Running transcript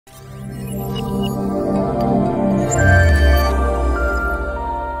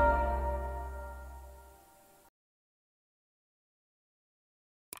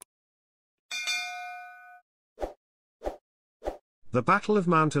The Battle of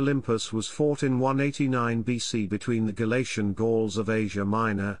Mount Olympus was fought in 189 BC between the Galatian Gauls of Asia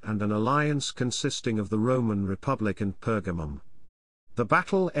Minor and an alliance consisting of the Roman Republic and Pergamum. The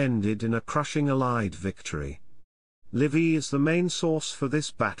battle ended in a crushing Allied victory. Livy is the main source for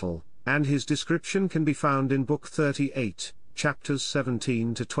this battle, and his description can be found in Book 38, chapters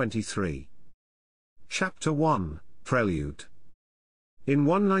 17 to 23. Chapter 1, Prelude. In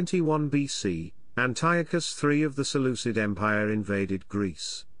 191 BC, Antiochus III of the Seleucid Empire invaded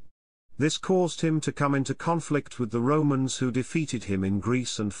Greece. This caused him to come into conflict with the Romans, who defeated him in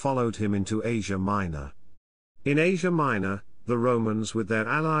Greece and followed him into Asia Minor. In Asia Minor, the Romans with their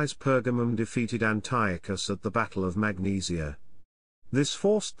allies Pergamum defeated Antiochus at the Battle of Magnesia. This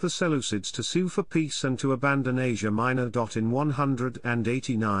forced the Seleucids to sue for peace and to abandon Asia Minor. In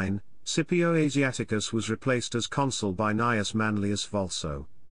 189, Scipio Asiaticus was replaced as consul by Gnaeus Manlius Vulso.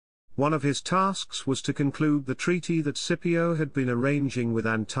 One of his tasks was to conclude the treaty that Scipio had been arranging with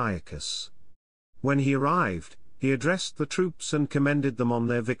Antiochus. When he arrived, he addressed the troops and commended them on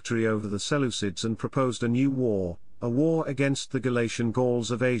their victory over the Seleucids and proposed a new war, a war against the Galatian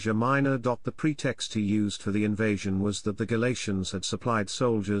Gauls of Asia Minor. The pretext he used for the invasion was that the Galatians had supplied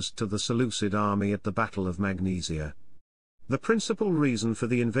soldiers to the Seleucid army at the Battle of Magnesia. The principal reason for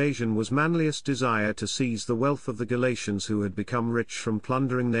the invasion was Manlius' desire to seize the wealth of the Galatians, who had become rich from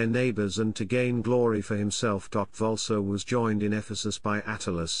plundering their neighbors, and to gain glory for himself. Vulso was joined in Ephesus by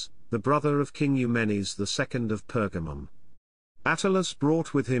Attalus, the brother of King Eumenes II of Pergamum. Attalus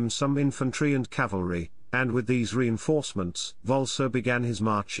brought with him some infantry and cavalry, and with these reinforcements, Vulso began his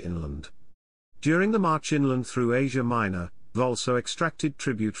march inland. During the march inland through Asia Minor, Vulso extracted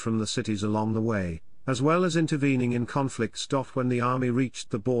tribute from the cities along the way, as well as intervening in conflicts. When the army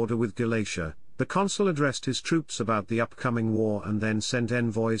reached the border with Galatia, the consul addressed his troops about the upcoming war and then sent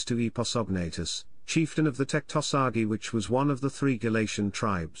envoys to Epipsognatus, chieftain of the Tectosagi, which was one of the 3 Galatian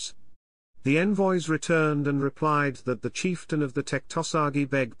tribes. The envoys returned and replied that the chieftain of the Tectosagi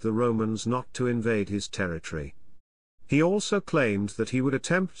begged the Romans not to invade his territory. He also claimed that he would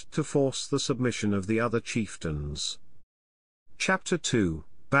attempt to force the submission of the other chieftains. Chapter 2,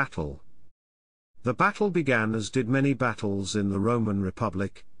 Battle. The battle began, as did many battles in the Roman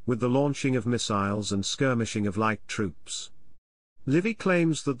Republic, with the launching of missiles and skirmishing of light troops. Livy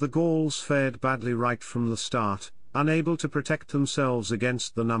claims that the Gauls fared badly right from the start, unable to protect themselves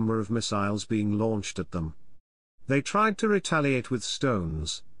against the number of missiles being launched at them. They tried to retaliate with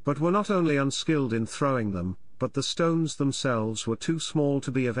stones, but were not only unskilled in throwing them, but the stones themselves were too small to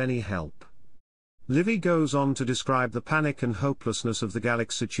be of any help. Livy goes on to describe the panic and hopelessness of the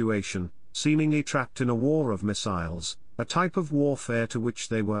Gallic situation, seemingly trapped in a war of missiles, a type of warfare to which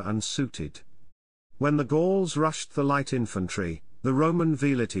they were unsuited. When the Gauls rushed the light infantry, the Roman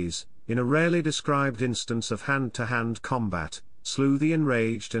velites, in a rarely described instance of hand-to-hand combat, slew the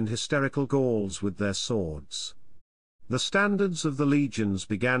enraged and hysterical Gauls with their swords. The standards of the legions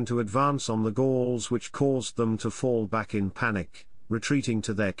began to advance on the Gauls, which caused them to fall back in panic, retreating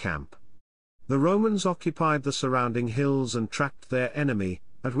to their camp. The Romans occupied the surrounding hills and trapped their enemy,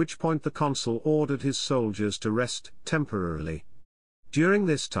 at which point the consul ordered his soldiers to rest temporarily. During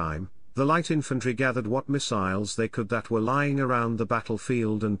this time, the light infantry gathered what missiles they could that were lying around the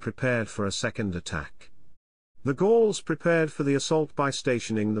battlefield and prepared for a second attack. The Gauls prepared for the assault by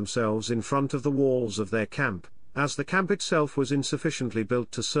stationing themselves in front of the walls of their camp, as the camp itself was insufficiently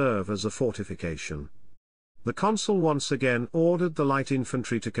built to serve as a fortification. The consul once again ordered the light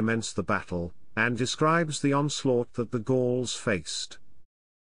infantry to commence the battle, and describes the onslaught that the Gauls faced.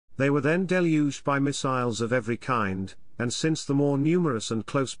 They were then deluged by missiles of every kind, and since the more numerous and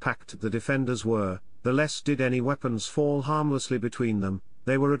close-packed the defenders were, the less did any weapons fall harmlessly between them.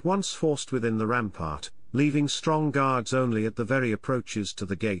 They were at once forced within the rampart, leaving strong guards only at the very approaches to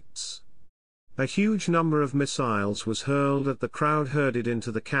the gates. A huge number of missiles was hurled at the crowd herded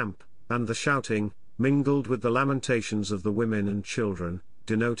into the camp, and the shouting, mingled with the lamentations of the women and children,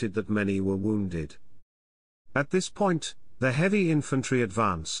 denoted that many were wounded. At this point, the heavy infantry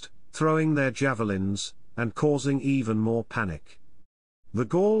advanced, throwing their javelins, and causing even more panic. The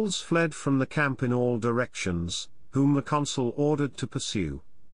Gauls fled from the camp in all directions, whom the consul ordered to pursue.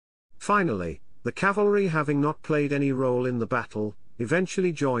 Finally, the cavalry, having not played any role in the battle,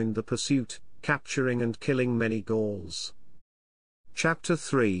 eventually joined the pursuit, capturing and killing many Gauls. Chapter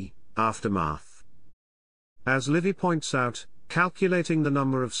 3, Aftermath. As Livy points out, calculating the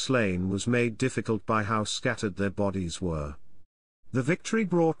number of slain was made difficult by how scattered their bodies were. The victory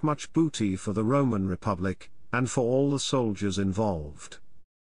brought much booty for the Roman Republic, and for all the soldiers involved.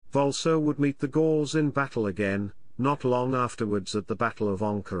 Vulso would meet the Gauls in battle again, not long afterwards at the Battle of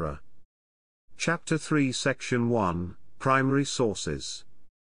Ankara. Chapter 3 Section 1, Primary sources.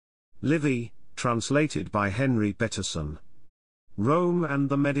 Livy, translated by Henry Betterson. Rome and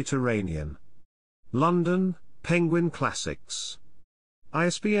the Mediterranean. London, Penguin Classics.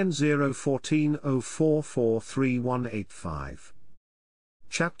 ISBN 01404438185.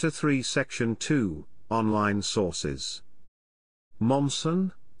 Chapter 3 Section 2, Online Sources.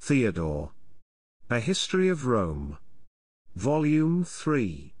 Monson, Theodore. A History of Rome. Volume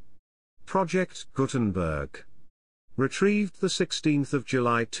 3. Project Gutenberg. Retrieved 16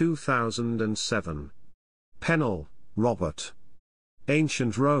 July 2007. Pennell, Robert.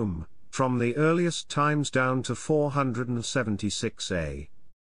 Ancient Rome, From the Earliest Times Down to 476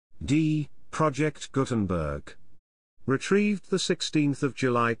 A.D., Project Gutenberg. Retrieved 16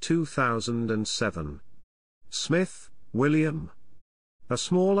 July 2007. Smith, William. A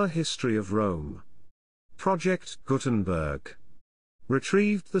Smaller History of Rome. Project Gutenberg.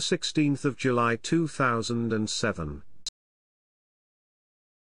 Retrieved 16 July 2007.